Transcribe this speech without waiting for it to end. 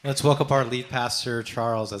Let's welcome our lead pastor,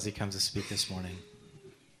 Charles, as he comes to speak this morning.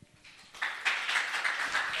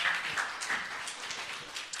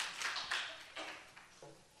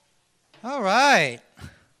 All right.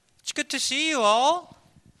 It's good to see you all.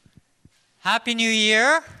 Happy New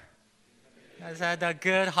Year. You guys had a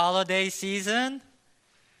good holiday season.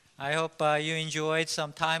 I hope you enjoyed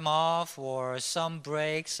some time off or some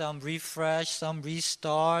break, some refresh, some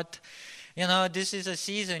restart. You know, this is a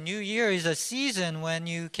season, New Year is a season when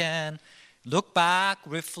you can look back,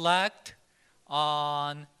 reflect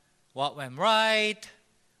on what went right,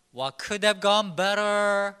 what could have gone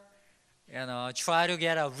better, try to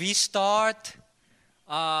get a restart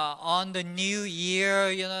on the new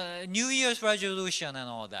year, New Year's resolution and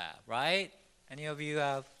all that, right? Any of you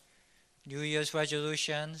have New Year's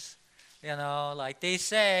resolutions? Like they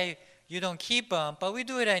say, you don't keep them, but we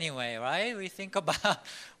do it anyway, right? We think about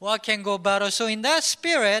what can go better. So in that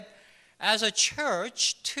spirit, as a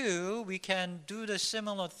church, too, we can do the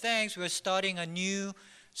similar things. We're starting a new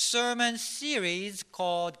sermon series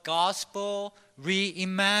called Gospel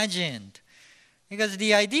ReImagined. Because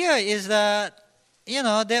the idea is that,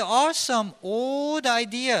 there are some old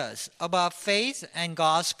ideas about faith and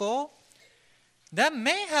gospel that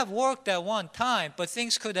may have worked at one time, but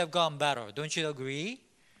things could have gone better. Don't you agree?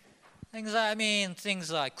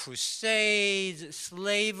 Things like crusades,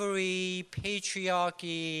 slavery,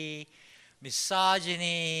 patriarchy,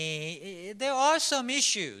 misogyny. There are some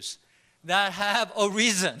issues that have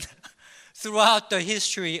arisen throughout the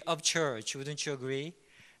history of church. Wouldn't you agree?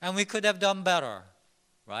 And we could have done better,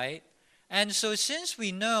 right? And so since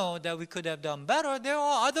we know that we could have done better, there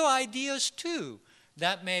are other ideas too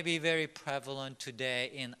that may be very prevalent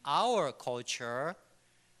today in our culture.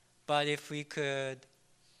 But if we could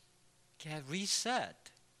get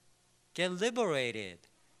reset, get liberated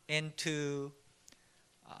into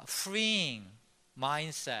a freeing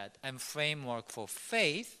mindset and framework for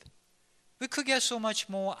faith, we could get so much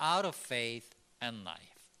more out of faith and life.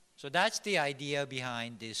 So that's the idea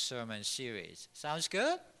behind this sermon series. Sounds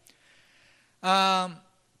good?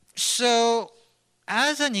 So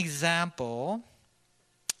as an example,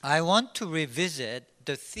 I want to revisit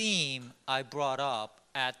the theme I brought up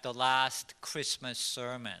at the last Christmas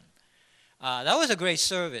sermon. That was a great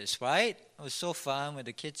service, right? It was so fun with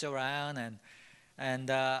the kids around, and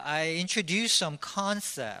I introduced some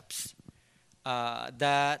concepts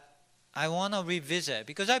that I want to revisit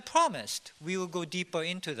because I promised we will go deeper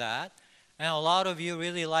into that, and a lot of you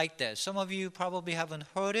really like this. Some of you probably haven't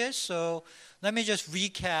heard it, so let me just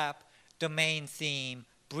recap the main theme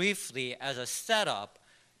briefly as a setup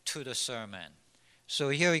to the sermon. So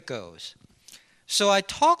here it goes. So I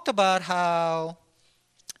talked about how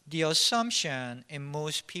the assumption in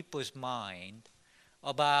most people's mind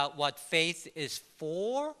about what faith is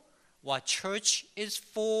for, what church is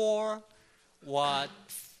for, what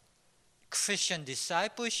Christian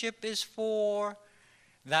discipleship is for,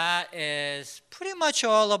 that is pretty much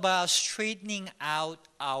all about straightening out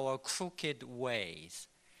our crooked ways.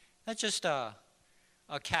 That's just a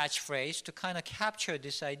catchphrase to kind of capture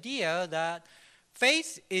this idea that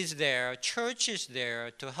faith is there, church is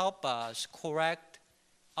there to help us correct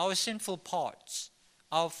our sinful parts,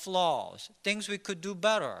 our flaws, things we could do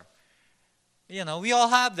better. We all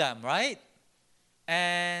have them, right?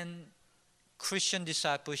 And Christian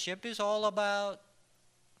discipleship is all about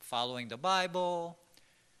following the Bible,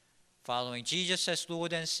 following Jesus as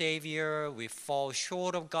Lord and Savior. We fall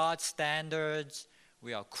short of God's standards.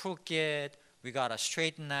 We are crooked. We got to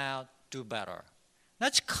straighten out, do better.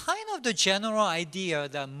 That's kind of the general idea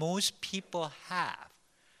that most people have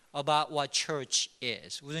about what church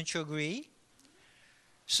is. Wouldn't you agree?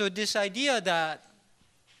 So this idea that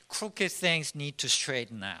crooked things need to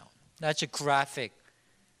straighten out, that's a graphic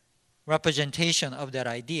representation of that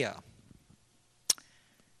idea.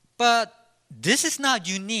 But this is not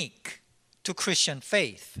unique to Christian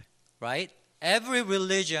faith, right? Every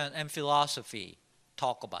religion and philosophy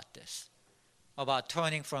talk about this, about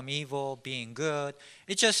turning from evil, being good.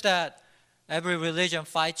 It's just that every religion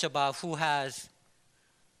fights about who has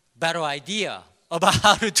better idea about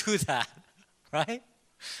how to do that, right?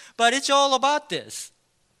 But it's all about this.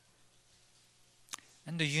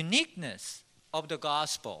 And the uniqueness of the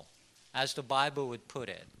gospel, as the Bible would put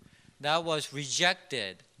it, that was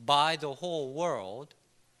rejected by the whole world,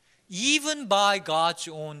 even by God's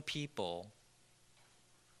own people,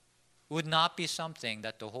 would not be something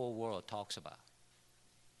that the whole world talks about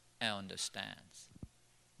and understands.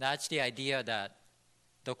 That's the idea that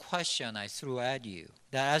the question I threw at you,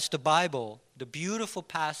 that as the Bible, the beautiful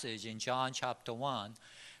passage in John chapter 1,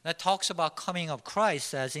 that talks about coming of Christ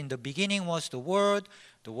says, in the beginning was the Word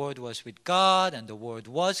The Word was with God, and the Word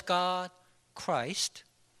was God, Christ.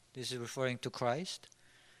 This is referring to Christ.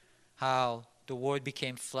 How the Word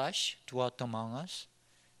became flesh, dwelt among us.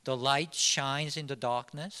 The light shines in the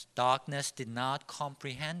darkness. Darkness did not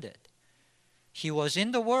comprehend it. He was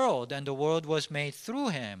in the world, and the world was made through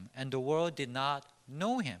him, and the world did not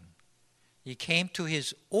know him. He came to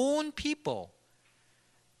his own people,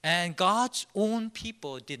 and God's own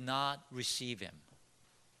people did not receive him.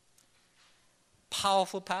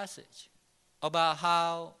 Powerful passage about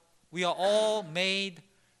how we are all made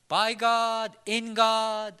by God, in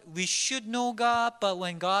God. We should know God, but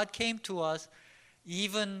when God came to us,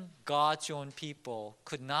 even God's own people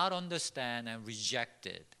could not understand and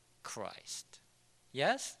rejected Christ.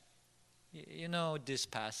 Yes? You know this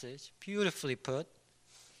passage, beautifully put.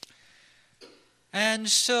 And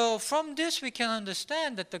so from this we can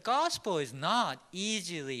understand that the gospel is not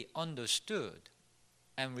easily understood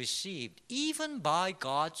and received even by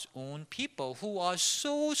God's own people who are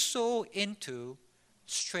so into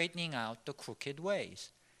straightening out the crooked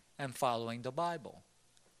ways and following the Bible.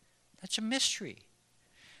 That's a mystery.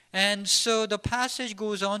 And so the passage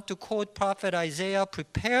goes on to quote Prophet Isaiah,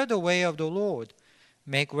 "Prepare the way of the Lord.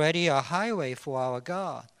 Make ready a highway for our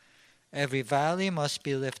God. Every valley must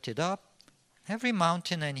be lifted up. Every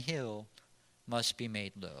mountain and hill must be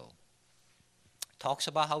made low." Talks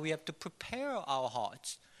about how we have to prepare our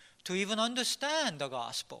hearts to even understand the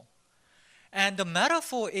gospel. And the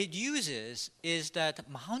metaphor it uses is that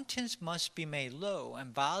mountains must be made low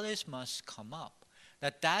and valleys must come up.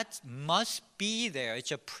 That must be there.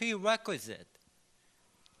 It's a prerequisite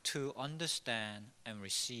to understand and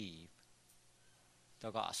receive the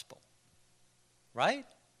gospel. Right?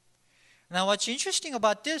 Now what's interesting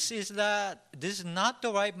about this is that this is not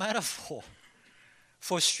the right metaphor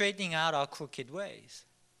for straightening out our crooked ways.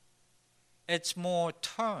 It's more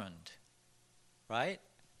turned, right?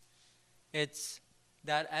 It's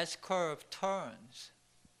that S-curve turns.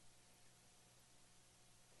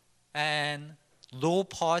 And low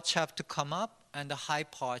parts have to come up and the high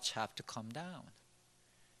parts have to come down.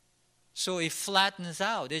 So it flattens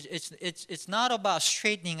out. It's not about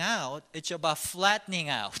straightening out, it's about flattening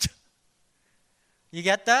out. You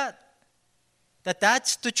get that?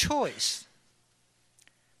 That's the choice.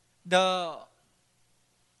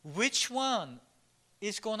 Which one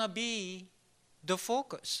is going to be the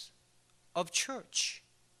focus of church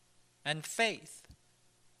and faith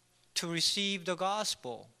to receive the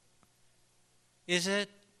gospel? Is it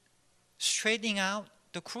straightening out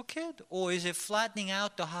the crooked, or is it flattening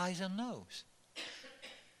out the highs and lows?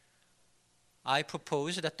 I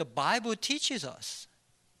propose that the Bible teaches us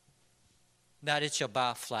that it's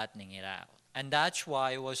about flattening it out. And that's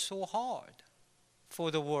why it was so hard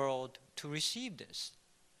for the world to receive this.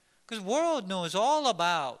 Because the world knows all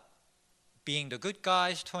about being the good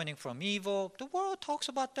guys, turning from evil. The world talks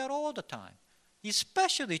about that all the time,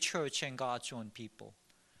 especially church and God's own people.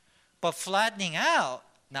 But flattening out,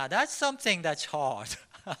 now that's something that's hard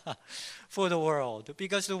for the world,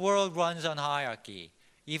 because the world runs on hierarchy.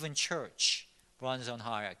 Even church runs on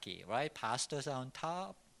hierarchy, right? Pastors are on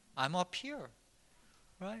top. I'm up here,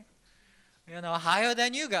 right? Higher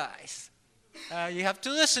than you guys. You have to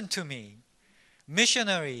listen to me.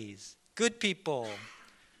 Missionaries, good people,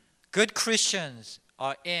 good Christians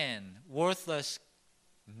are in. Worthless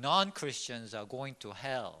non-Christians are going to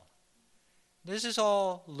hell. This is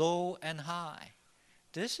all low and high.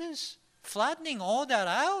 This is flattening all that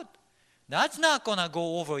out. That's not going to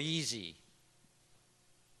go over easy,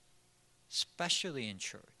 especially in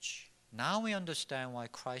church. Now we understand why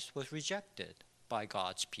Christ was rejected by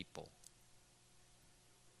God's people.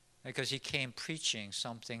 Because he came preaching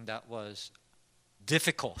something that was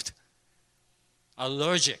difficult,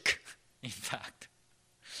 allergic, in fact,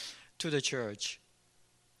 to the church.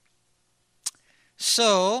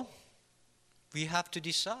 So, we have to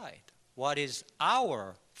decide what is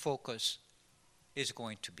our focus is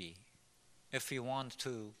going to be. If we want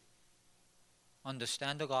to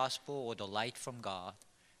understand the gospel or the light from God,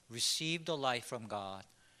 receive the light from God,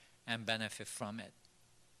 and benefit from it.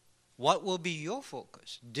 What will be your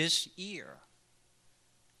focus this year?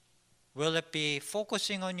 Will it be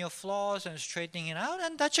focusing on your flaws and straightening it out?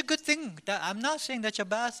 And that's a good thing. I'm not saying that's a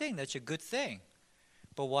bad thing. That's a good thing.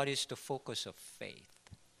 But what is the focus of faith?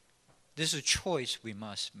 This is a choice we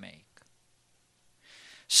must make.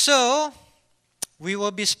 So, we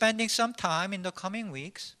will be spending some time in the coming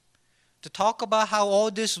weeks to talk about how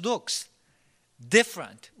all this looks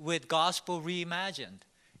different with Gospel Reimagined.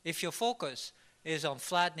 If your focus is on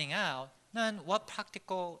flattening out, then what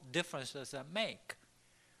practical difference does that make?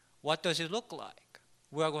 What does it look like?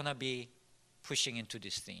 We're going to be pushing into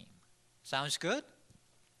this theme. Sounds good?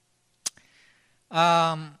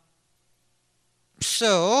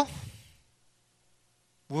 So,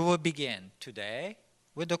 we will begin today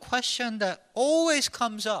with the question that always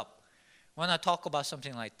comes up when I talk about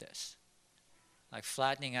something like this, like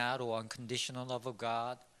flattening out or unconditional love of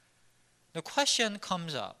God. The question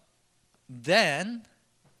comes up, then,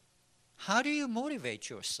 how do you motivate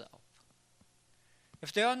yourself?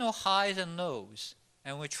 If there are no highs and lows,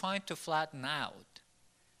 and we're trying to flatten out,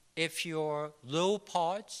 if your low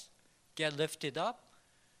parts get lifted up,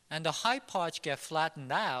 and the high parts get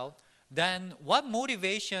flattened out, then what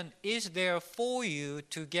motivation is there for you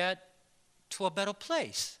to get to a better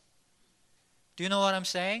place? Do you know what I'm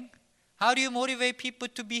saying? How do you motivate people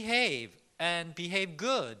to behave and behave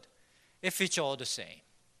good if it's all the same?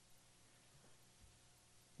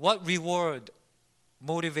 What reward,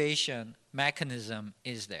 motivation, mechanism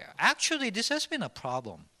is there? Actually, this has been a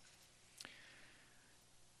problem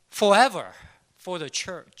forever for the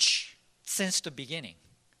church since the beginning.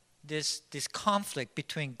 This conflict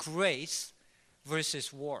between grace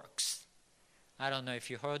versus works. I don't know if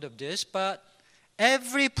you heard of this, but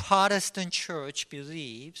every Protestant church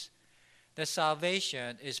believes that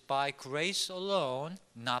salvation is by grace alone,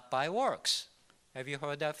 not by works. Have you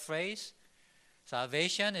heard that phrase?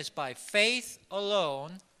 Salvation is by faith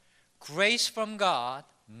alone, grace from God,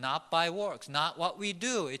 not by works. Not what we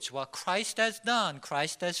do, it's what Christ has done.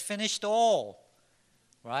 Christ has finished all.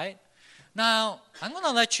 Right? Now, I'm going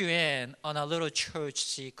to let you in on a little church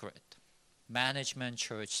secret, management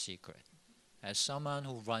church secret, as someone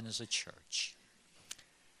who runs a church.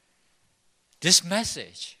 This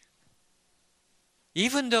message,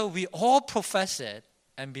 even though we all profess it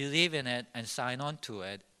and believe in it and sign on to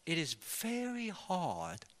it, it is very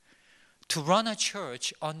hard to run a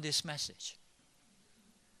church on this message.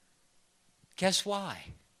 Guess why?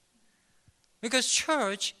 Because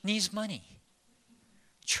church needs money.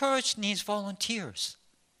 Church needs volunteers.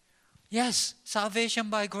 Yes, salvation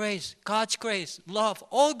by grace, God's grace, love,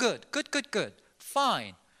 all good. Good.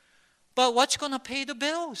 Fine. But what's going to pay the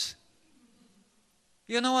bills?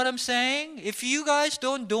 You know what I'm saying? If you guys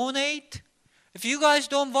don't donate, if you guys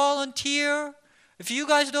don't volunteer, if you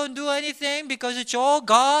guys don't do anything because it's all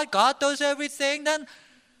God, God does everything, then,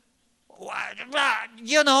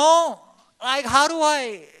 you know, like how do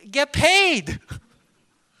I get paid?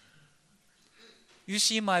 You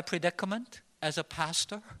see my predicament as a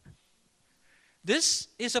pastor? This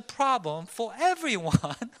is a problem for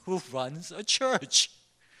everyone who runs a church.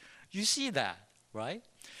 You see that, right?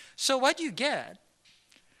 So what you get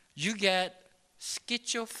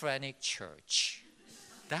schizophrenic church.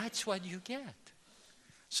 That's what you get.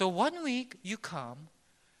 So 1 week you come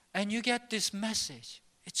and you get this message.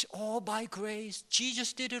 It's all by grace.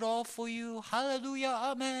 Jesus did it all for you. Hallelujah,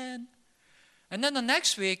 amen. And then the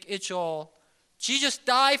next week it's all, Jesus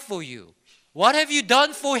died for you. What have you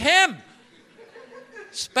done for him?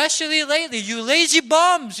 Especially lately, you lazy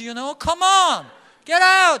bums, you know, come on, get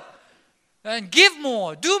out and give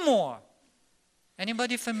more, do more.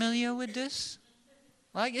 Anybody familiar with this?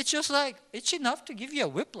 Like, it's just like, it's enough to give you a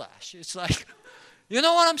whiplash. It's like, you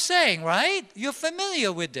know what I'm saying, right? You're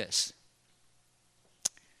familiar with this.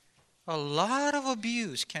 A lot of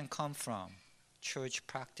abuse can come from church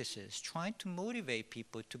practices, trying to motivate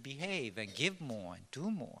people to behave and give more and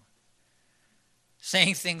do more.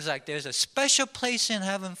 Saying things like there's a special place in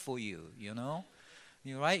heaven for you, you know.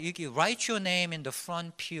 You can write your name in the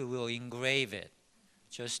front pew, we'll engrave it.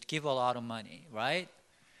 Just give a lot of money, right?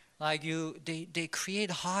 Like they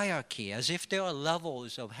create hierarchy as if there are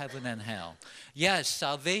levels of heaven and hell. Yes,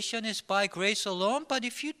 salvation is by grace alone, but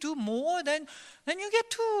if you do more, then you get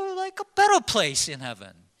to like a better place in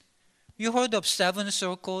heaven. You heard of 7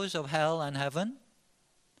 circles of hell and heaven?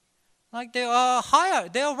 Like there are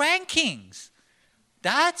rankings.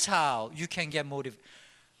 That's how you can get motivated.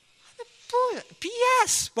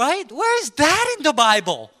 BS, right? Where is that in the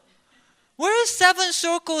Bible? Where is 7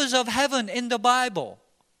 circles of heaven in the Bible?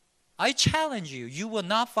 I challenge you, you will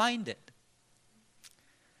not find it.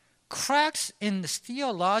 Cracks in the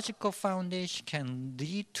theological foundation can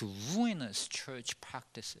lead to ruinous church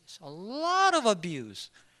practices. A lot of abuse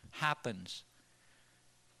happens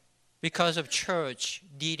because of church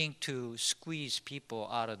needing to squeeze people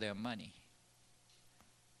out of their money.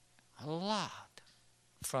 A lot,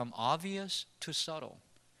 from obvious to subtle.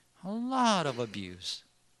 A lot of abuse.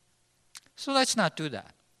 So let's not do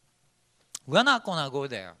that. We're not going to go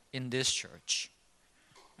there in this church.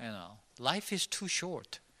 You know, life is too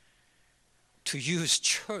short to use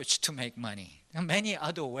church to make money. There are many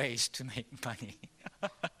other ways to make money.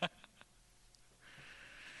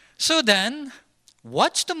 So then,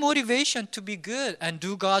 what's the motivation to be good and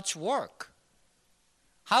do God's work?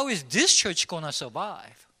 How is this church going to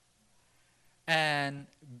survive and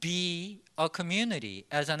be a community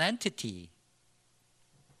as an entity?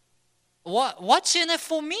 What's in it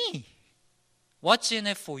for me? What's in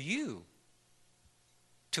it for you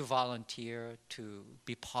to volunteer, to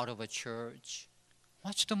be part of a church?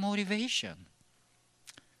 What's the motivation?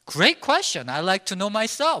 Great question. I like to know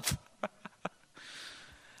myself.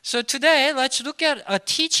 So today, let's look at a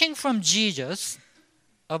teaching from Jesus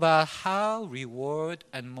about how reward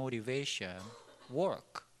and motivation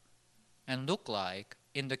work and look like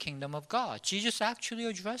in the kingdom of God. Jesus actually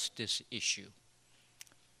addressed this issue.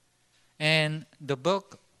 In the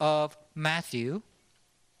book of Matthew,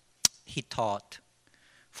 he taught,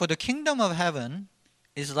 "For the kingdom of heaven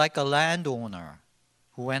is like a landowner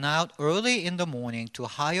who went out early in the morning to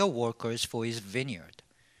hire workers for his vineyard."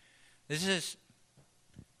 This is,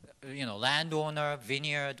 landowner,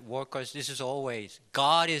 vineyard, workers, this is always,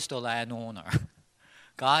 God is the landowner.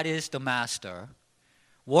 God is the master.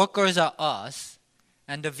 Workers are us.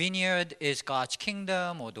 And the vineyard is God's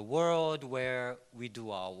kingdom or the world where we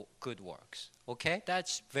do our good works. Okay?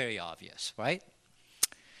 That's very obvious, right?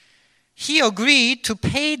 He agreed to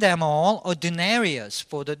pay them all a denarius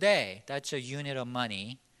for the day. That's a unit of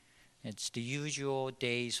money. It's the usual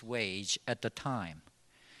day's wage at the time.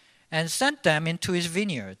 And sent them into his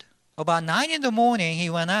vineyard. About 9 in the morning, he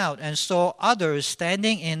went out and saw others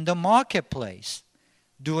standing in the marketplace,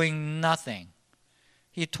 doing nothing.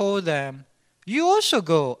 He told them, "You also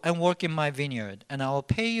go and work in my vineyard, and I will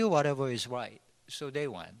pay you whatever is right." So they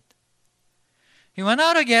went. He went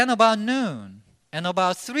out again about noon, and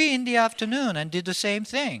about 3 in the afternoon, and did the same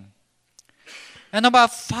thing. And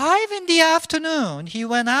about 5 in the afternoon, he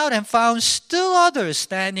went out and found still others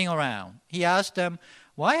standing around. He asked them,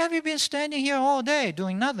 "Why have you been standing here all day,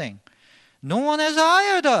 doing nothing?" "No one has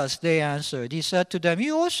hired us," they answered. He said to them,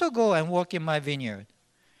 "You also go and work in my vineyard."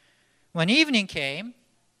 When evening came,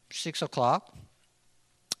 6 o'clock,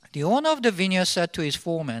 the owner of the vineyard said to his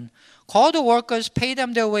foreman, "Call the workers, pay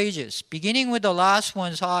them their wages, beginning with the last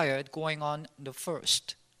ones hired, going on the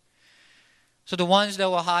first." So the ones that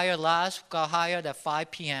were hired last got hired at 5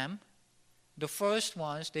 p.m. The first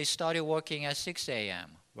ones, they started working at 6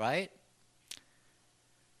 a.m., right?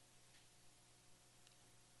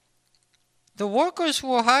 The workers who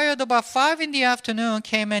were hired about 5 in the afternoon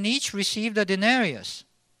came and each received a denarius.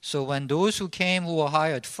 So when those who came who were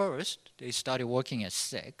hired first, they started working at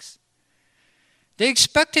 6, they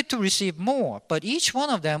expected to receive more, but each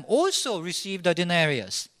one of them also received a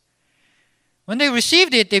denarius. When they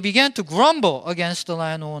received it, they began to grumble against the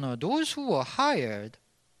landowner. "Those who were hired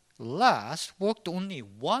last worked only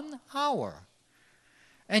 1 hour,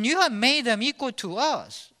 and you have made them equal to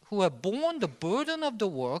us, who have borne the burden of the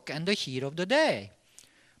work and the heat of the day."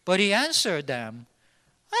 But he answered them,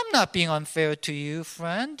 "I'm not being unfair to you,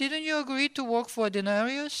 friend. Didn't you agree to work for a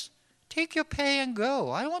denarius? Take your pay and go.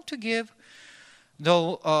 I want to give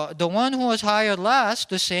the one who was hired last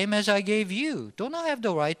the same as I gave you. Don't I have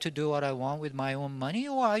the right to do what I want with my own money,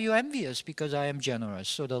 or are you envious because I am generous?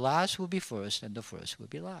 So the last will be first and the first will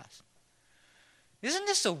be last." Isn't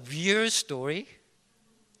this a weird story?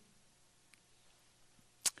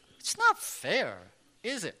 It's not fair,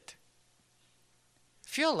 is it?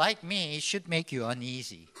 If you're like me, it should make you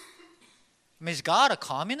uneasy. I mean, is God a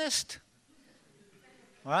communist?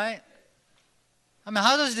 Right? I mean,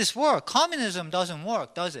 how does this work? Communism doesn't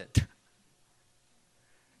work, does it?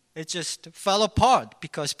 It just fell apart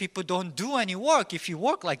because people don't do any work if you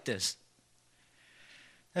work like this.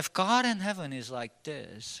 If God in heaven is like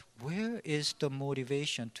this, where is the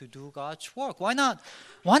motivation to do God's work? Why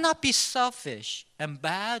not be selfish and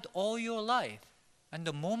bad all your life? And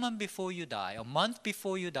the moment before you die, a month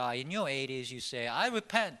before you die, in your 80s, you say, "I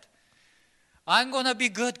repent. I'm going to be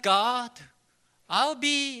good, God. I'll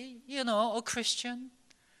be, a Christian."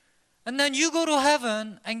 And then you go to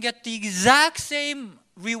heaven and get the exact same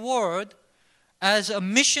reward as a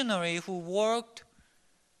missionary who worked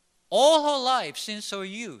all her life since her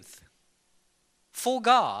youth for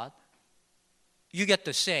God. You get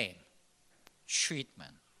the same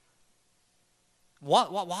treatment.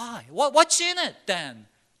 Why? What's in it then?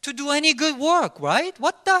 To do any good work, right?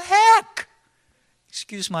 What the heck?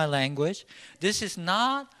 Excuse my language. This is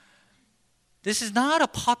not a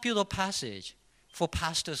popular passage for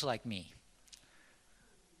pastors like me.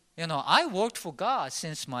 I worked for God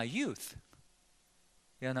since my youth.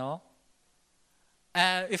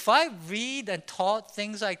 And if I read and taught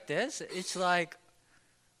things like this, it's like,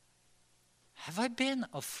 have I been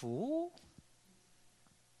a fool?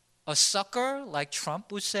 A sucker, like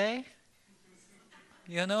Trump would say?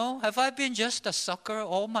 Have I been just a sucker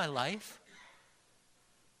all my life?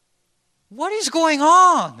 What is going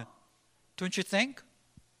on? Don't you think?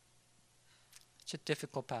 It's a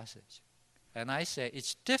difficult passage. And I say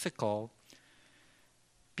it's difficult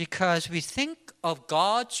because we think of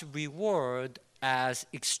God's reward as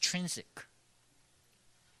extrinsic.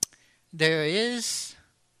 There is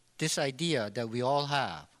this idea that we all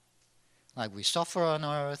have. Like we suffer on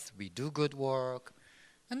earth, we do good work,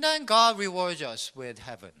 and then God rewards us with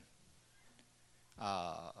heaven.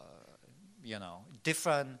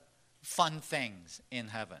 Different fun things in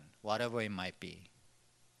heaven, whatever it might be.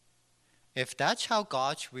 If that's how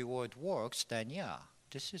God's reward works, then yeah,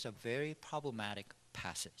 this is a very problematic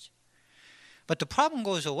passage. But the problem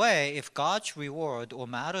goes away if God's reward or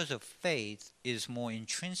matters of faith is more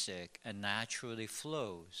intrinsic and naturally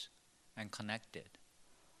flows and connected.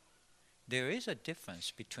 There is a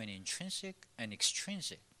difference between intrinsic and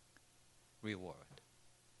extrinsic reward.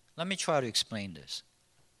 Let me try to explain this.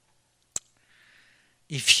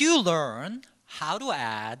 If you learn how to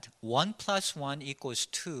add 1 plus 1 equals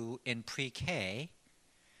 2 in pre-K,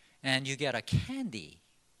 and you get a candy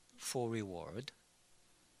for reward,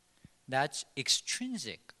 that's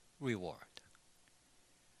extrinsic reward.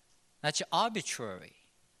 That's arbitrary,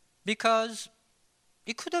 because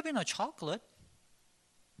it could have been a chocolate,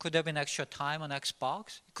 could have been extra time on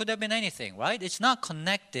Xbox, it could have been anything, right? It's not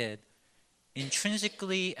connected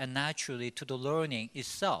intrinsically and naturally to the learning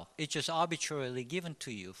itself. It's just arbitrarily given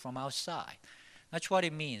to you from outside. That's what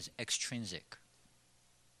it means, extrinsic.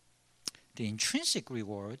 The intrinsic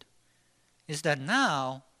reward is that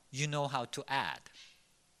now you know how to add.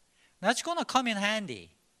 That's going to come in handy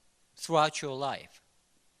throughout your life.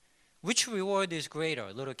 Which reward is greater,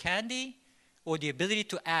 a little candy or the ability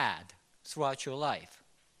to add throughout your life?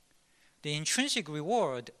 The intrinsic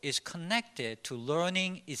reward is connected to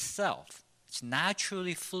learning itself. It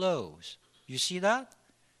naturally flows. You see that?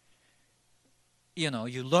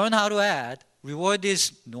 You learn how to add. Reward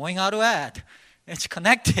is knowing how to add. It's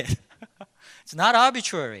connected. It's not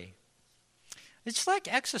arbitrary. It's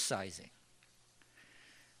like exercising.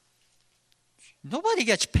 Nobody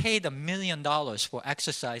gets paid $1 million for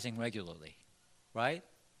exercising regularly, right?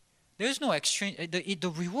 There's no extreme.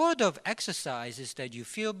 The reward of exercise is that you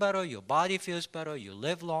feel better, your body feels better, you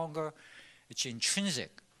live longer. It's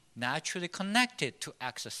intrinsic, naturally connected to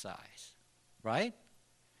exercise, right?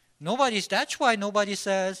 That's why nobody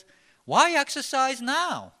says, why exercise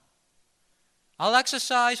now? I'll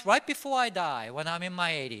exercise right before I die when I'm in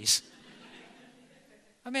my 80s.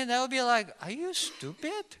 I mean, that would be like, are you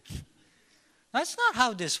stupid? That's not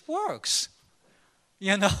how this works.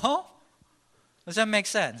 Does that make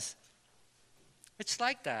sense? It's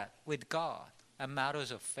like that with God and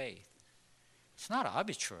matters of faith. It's not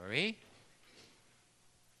arbitrary.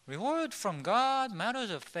 Reward from God, matters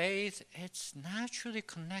of faith, it's naturally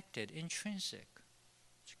connected, intrinsic.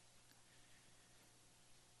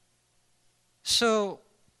 So,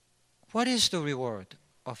 what is the reward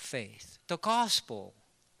of faith? The gospel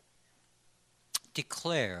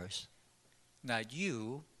declares that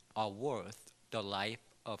you are worth the life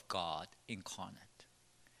of God incarnate.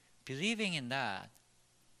 Believing in that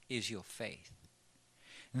is your faith.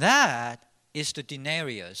 That is the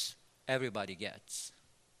denarius everybody gets.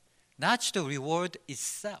 That's the reward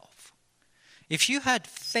itself. If you had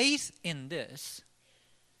faith in this,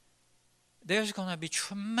 there's going to be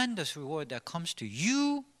tremendous reward that comes to you.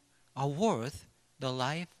 You are worth the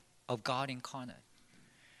life of God incarnate.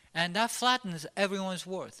 And that flattens everyone's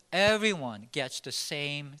worth. Everyone gets the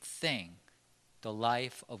same thing, the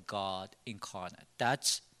life of God incarnate.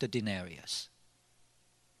 That's the denarius.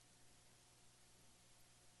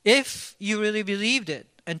 If you really believed it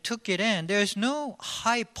and took it in, there's no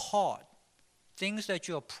high part, things that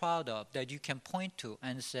you're proud of that you can point to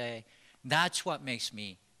and say, that's what makes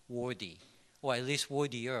me worthy, or at least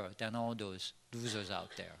worthier than all those losers out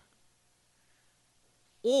there.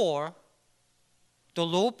 Or the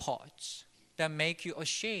low parts that make you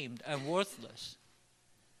ashamed and worthless.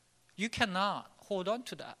 You cannot hold on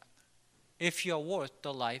to that if you're worth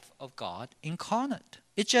the life of God incarnate.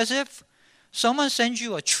 It's as if someone sends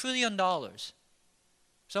you $1 trillion.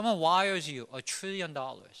 Someone wires you $1 trillion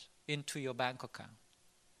into your bank account.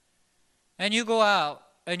 And you go out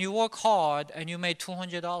and you work hard and you made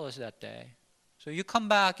 $200 that day. So you come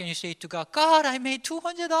back and you say to God, God, I made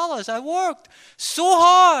 $200. I worked so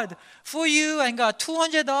hard for you and got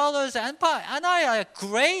 $200. And I like,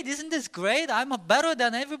 great, isn't this great? I'm better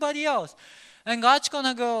than everybody else. And God's going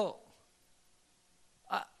to go,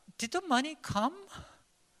 did the money come?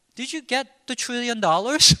 Did you get the $1 trillion?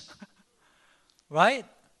 Right?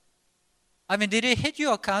 I mean, did it hit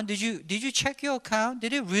your account? Did you check your account?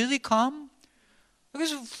 Did it really come?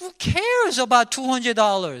 Because who cares about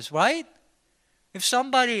 $200, right? If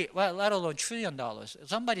somebody, well, let alone $1 trillion, if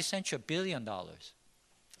somebody sent you $1 billion,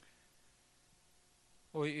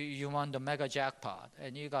 or you won the mega jackpot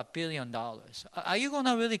and you got $1 billion, are you going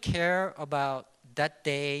to really care about that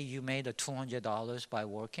day you made a $200 by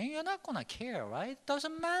working? You're not going to care, right? It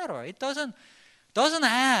doesn't matter. It doesn't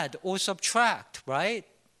add or subtract, right?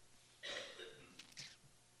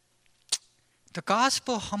 The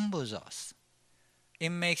gospel humbles us. It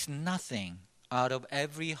makes nothing out of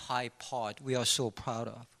every high part we are so proud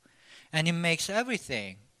of. And it makes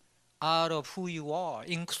everything out of who you are,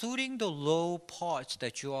 including the low parts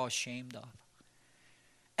that you are ashamed of.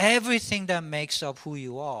 Everything that makes up who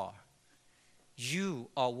you are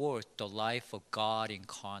worth the life of God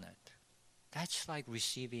incarnate. That's like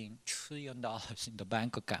receiving $1 trillion in the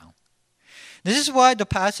bank account. This is why the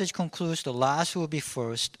passage concludes the last will be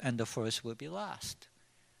first and the first will be last.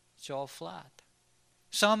 It's all flat.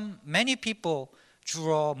 Many people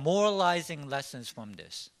draw moralizing lessons from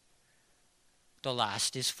this. The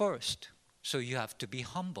last is first, so you have to be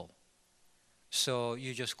humble. So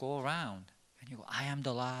you just go around and you go, I am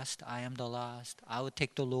the last, I am the last, I will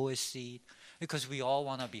take the lowest seat, because we all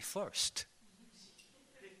want to be first.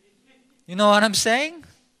 You know what I'm saying?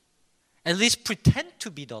 At least pretend to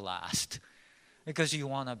be the last because you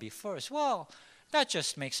want to be first. Well, that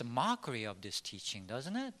just makes a mockery of this teaching,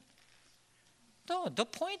 doesn't it? No, the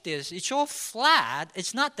point is, it's all flat.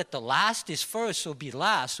 It's not that the last is first, so be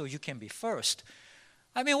last, so you can be first.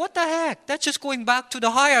 I mean, what the heck? That's just going back to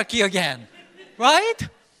the hierarchy again, right?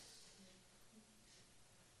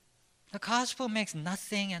 The gospel makes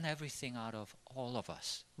nothing and everything out of all of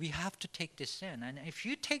us. We have to take this in. And if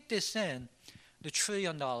you take this in, the $1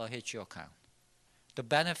 trillion hits your account. The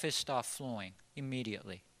benefits start flowing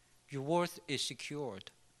immediately. Your worth is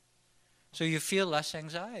secured. So you feel less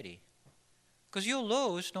anxiety. Because your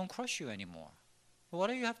lows don't crush you anymore. What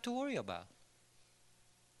do you have to worry about?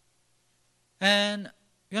 And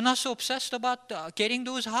you're not so obsessed about getting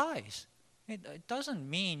those highs. It doesn't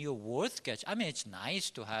mean your worth gets... I mean, it's nice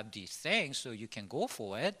to have these things so you can go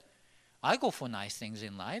for it. I go for nice things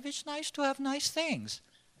in life. It's nice to have nice things.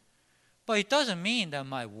 But it doesn't mean that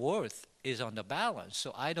my worth is on the balance,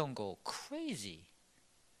 so I don't go crazy.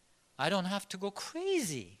 I don't have to go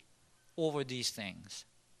crazy over these things.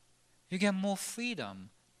 You get more freedom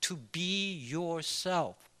to be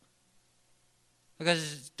yourself.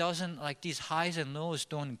 Because it doesn't, like these highs and lows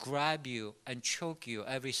don't grab you and choke you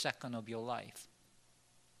every second of your life.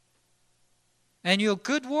 And your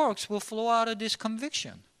good works will flow out of this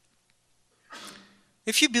conviction.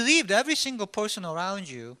 If you believed every single person around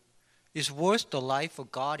you is worth the life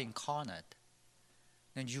of God incarnate,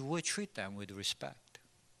 then you will treat them with respect.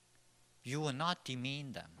 You will not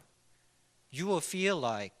demean them. You will feel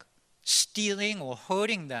like stealing or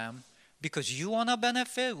hurting them because you want to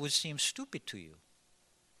benefit would seem stupid to you.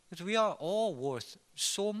 Because we are all worth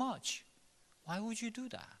so much. Why would you do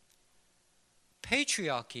that?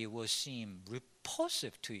 Patriarchy will seem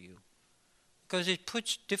repulsive to you because it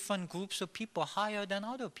puts different groups of people higher than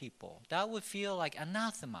other people. That would feel like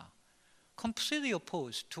anathema, completely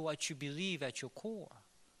opposed to what you believe at your core.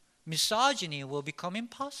 Misogyny will become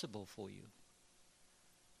impossible for you.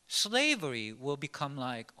 Slavery will become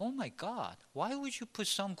like, oh my God, why would you put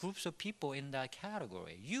some groups of people in that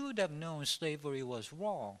category? You would have known slavery was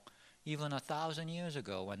wrong even 1,000 years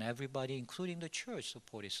ago when everybody, including the church,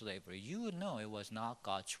 supported slavery. You would know it was not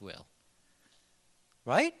God's will.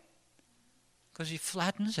 Right? Because it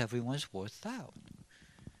flattens everyone's worth out.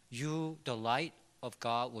 The light of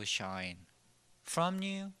God will shine from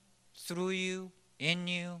you, through you, in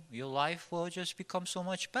you. Your life will just become so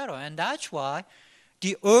much better. And that's why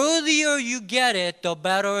the earlier you get it, the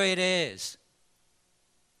better it is.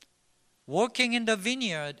 Working in the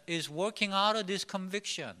vineyard is working out of this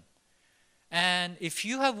conviction. And if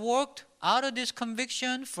you have worked out of this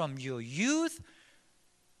conviction from your youth,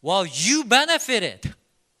 well, you benefited.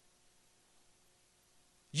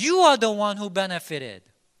 You are the one who benefited.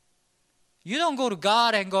 You don't go to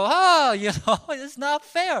God and go, it's not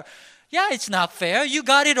fair. Yeah, it's not fair. You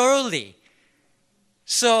got it early.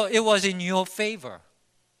 So it was in your favor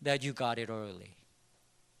that you got it early.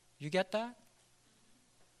 You get that?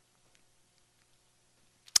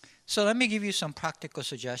 So let me give you some practical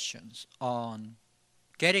suggestions on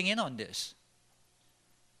getting in on this.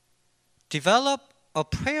 Develop a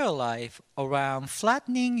prayer life around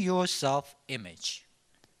flattening your self-image.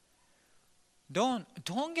 Don't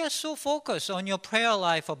get so focused on your prayer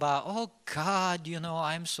life about, oh God,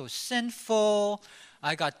 I'm so sinful.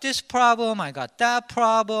 I got this problem, I got that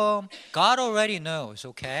problem. God already knows,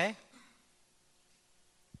 okay?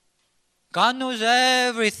 God knows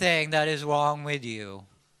everything that is wrong with you.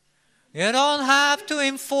 You don't have to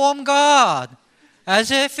inform God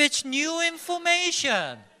as if it's new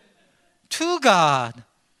information to God.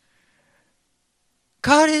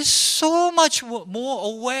 God is so much more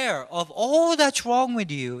aware of all that's wrong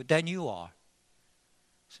with you than you are.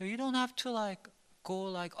 So you don't have to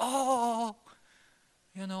go oh,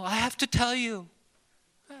 I have to tell you.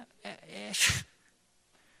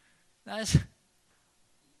 That's,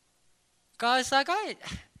 God's like,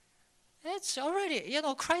 it's already,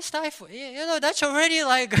 Christ died for, that's already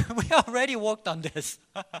we already worked on this.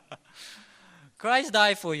 Christ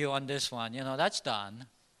died for you on this one, that's done.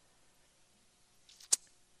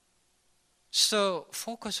 So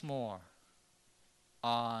focus more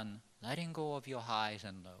on letting go of your highs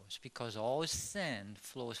and lows, because all sin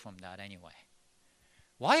flows from that anyway.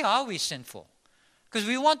 Why are we sinful? Because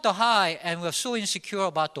we want the high and we're so insecure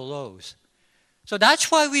about the lows. So that's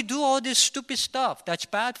why we do all this stupid stuff that's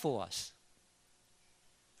bad for us.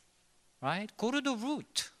 Right? Go to the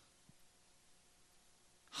root.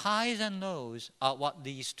 Highs and lows are what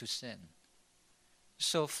leads to sin.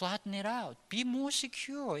 So flatten it out. Be more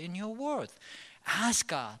secure in your worth. Ask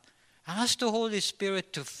God. Ask the Holy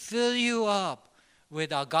Spirit to fill you up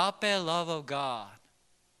with agape love of God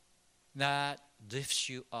that lifts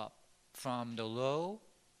you up from the low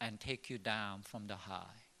and take you down from the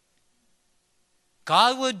high.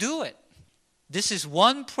 God will do it. This is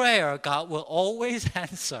one prayer God will always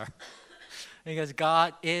answer, because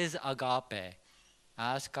God is agape.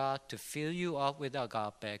 Ask God to fill you up with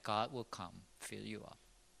agape. God will come, fill you up,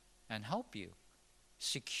 and help you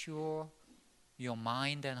secure your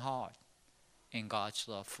mind and heart in God's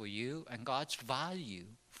love for you and God's value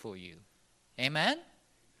for you. Amen?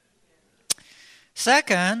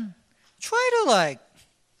 Second, try to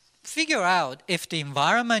figure out if the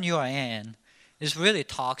environment you are in is really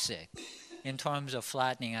toxic in terms of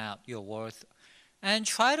flattening out your worth. And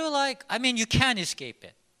try to you can't escape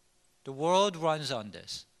it. The world runs on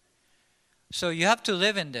this. So you have to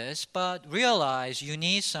live in this, but realize you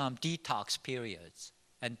need some detox periods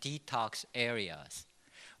and detox areas.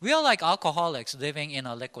 We are like alcoholics living in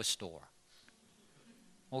a liquor store.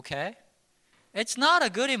 Okay? It's not a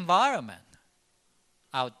good environment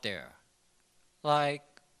out there. Like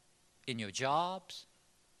in your jobs,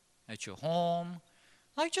 at your home.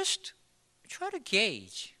 Just try to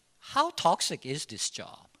gauge, how toxic is this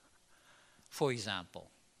job? For example,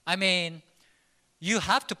 you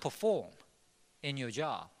have to perform in your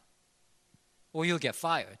job or you'll get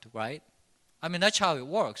fired, right? That's how it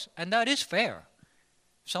works, and that is fair.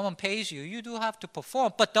 If someone pays you, you do have to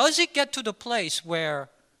perform. But does it get to the place where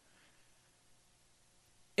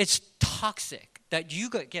it's toxic, that you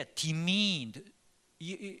get demeaned?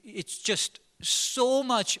 It's just so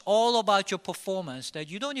much all about your performance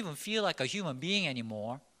that you don't even feel like a human being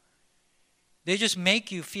anymore. They just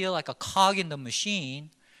make you feel like a cog in the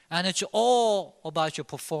machine, and it's all about your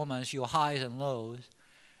performance, your highs and lows,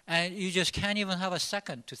 and you just can't even have a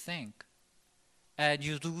second to think, and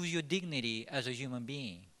you lose your dignity as a human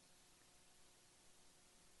being.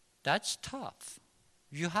 That's tough.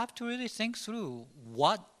 You have to really think through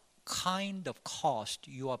what kind of cost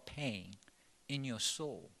you are paying in your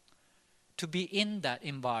soul to be in that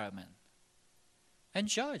environment, and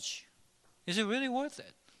judge, is it really worth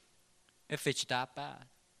it if it's that bad?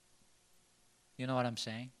 You know what I'm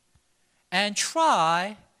saying? And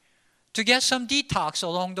try to get some detox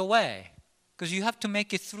along the way, because you have to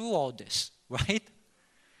make it through all this, right?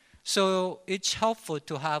 So it's helpful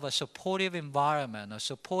to have a supportive environment, a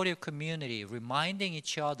supportive community, reminding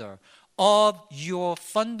each other of your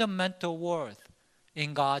fundamental worth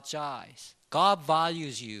in God's eyes. God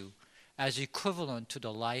values you as equivalent to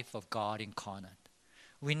the life of God incarnate.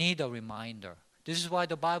 We need a reminder. This is why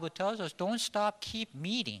the Bible tells us, don't stop, keep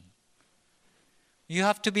meeting. You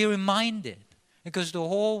have to be reminded, because the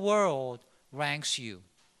whole world ranks you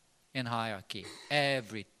in hierarchy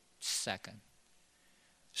every second.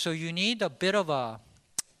 So you need a bit of a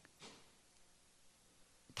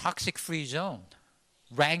toxic-free zone,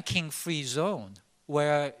 ranking-free zone,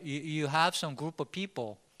 where you have some group of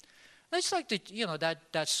people. It's like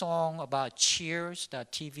that song about Cheers,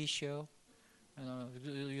 that TV show.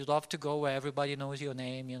 You love to go where everybody knows your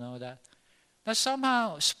name. That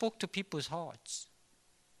somehow spoke to people's hearts.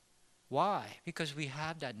 Why? Because we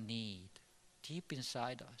have that need deep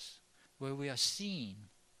inside us, where we are seen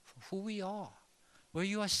for who we are, where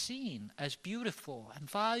you are seen as beautiful and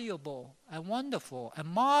valuable and wonderful and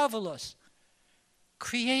marvelous,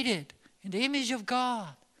 created in the image of God,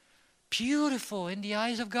 beautiful in the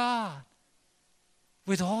eyes of God.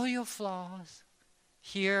 With all your flaws,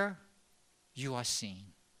 here you are seen,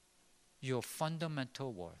 your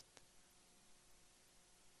fundamental worth.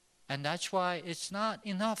 And that's why it's not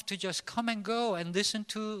enough to just come and go and listen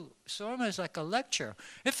to sermons like a lecture.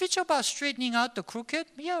 If it's about straightening out the crooked,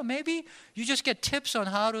 yeah, maybe you just get tips on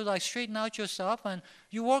how to like straighten out yourself and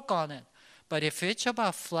you work on it. But if it's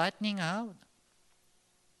about flattening out,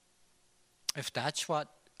 if that's what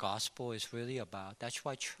gospel is really about, that's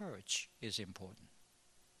why church is important.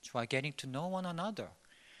 That's why getting to know one another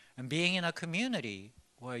and being in a community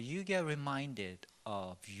where you get reminded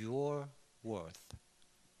of your worth.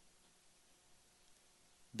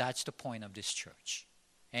 That's the point of this church.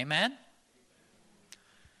 Amen?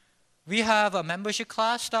 We have a membership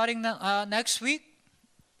class starting next week.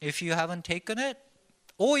 If you haven't taken it,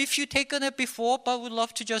 or if you've taken it before but would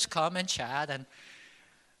love to just come and chat and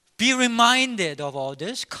be reminded of all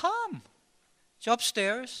this, come. It's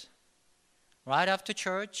upstairs, right after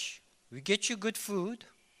church. We get you good food,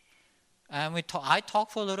 and I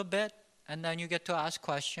talk for a little bit, and then you get to ask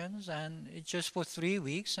questions, and it's just for 3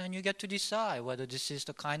 weeks, and you get to decide whether this is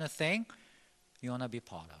the kind of thing you want to be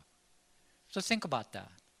part of. So think about that.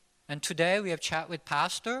 And today we have chat with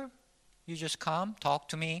Pastor. You just come, talk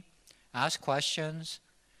to me, ask questions,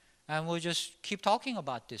 and we'll just keep talking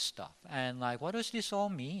about this stuff. And like, what does this all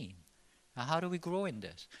mean? And how do we grow in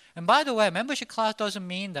this? And by the way, membership class doesn't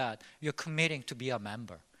mean that you're committing to be a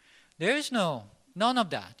member. There is none of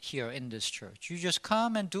that here in this church. You just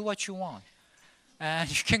come and do what you want. And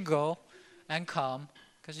you can go and come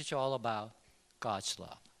because it's all about God's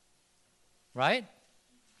love. Right?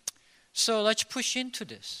 So let's push into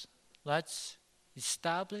this. Let's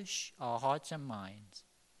establish our hearts and minds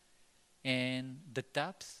in the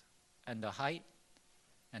depth and the height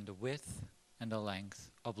and the width and the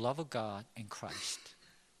length of love of God in Christ,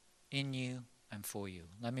 in you and for you.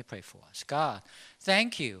 Let me pray for us. God,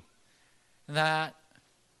 thank you that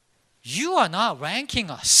you are not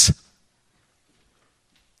ranking us.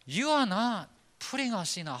 You are not putting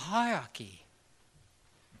us in a hierarchy.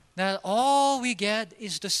 That all we get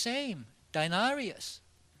is the same, denarius.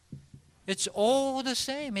 It's all the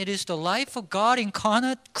same. It is the life of God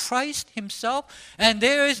incarnate, Christ himself, and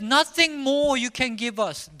there is nothing more you can give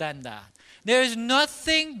us than that. There is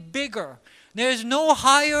nothing bigger. There is no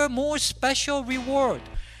higher, more special reward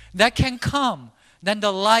that can come than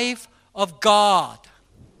the life of God.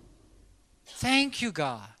 Thank you,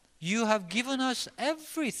 God. You have given us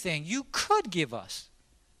everything you could give us.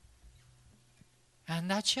 And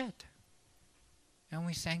that's it. And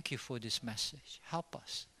we thank you for this message. Help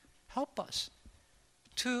us. Help us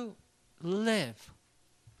to live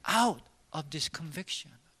out of this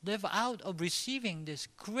conviction. Live out of receiving this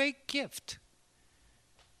great gift,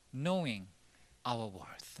 knowing our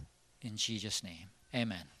worth. In Jesus' name,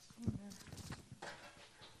 amen. Amen.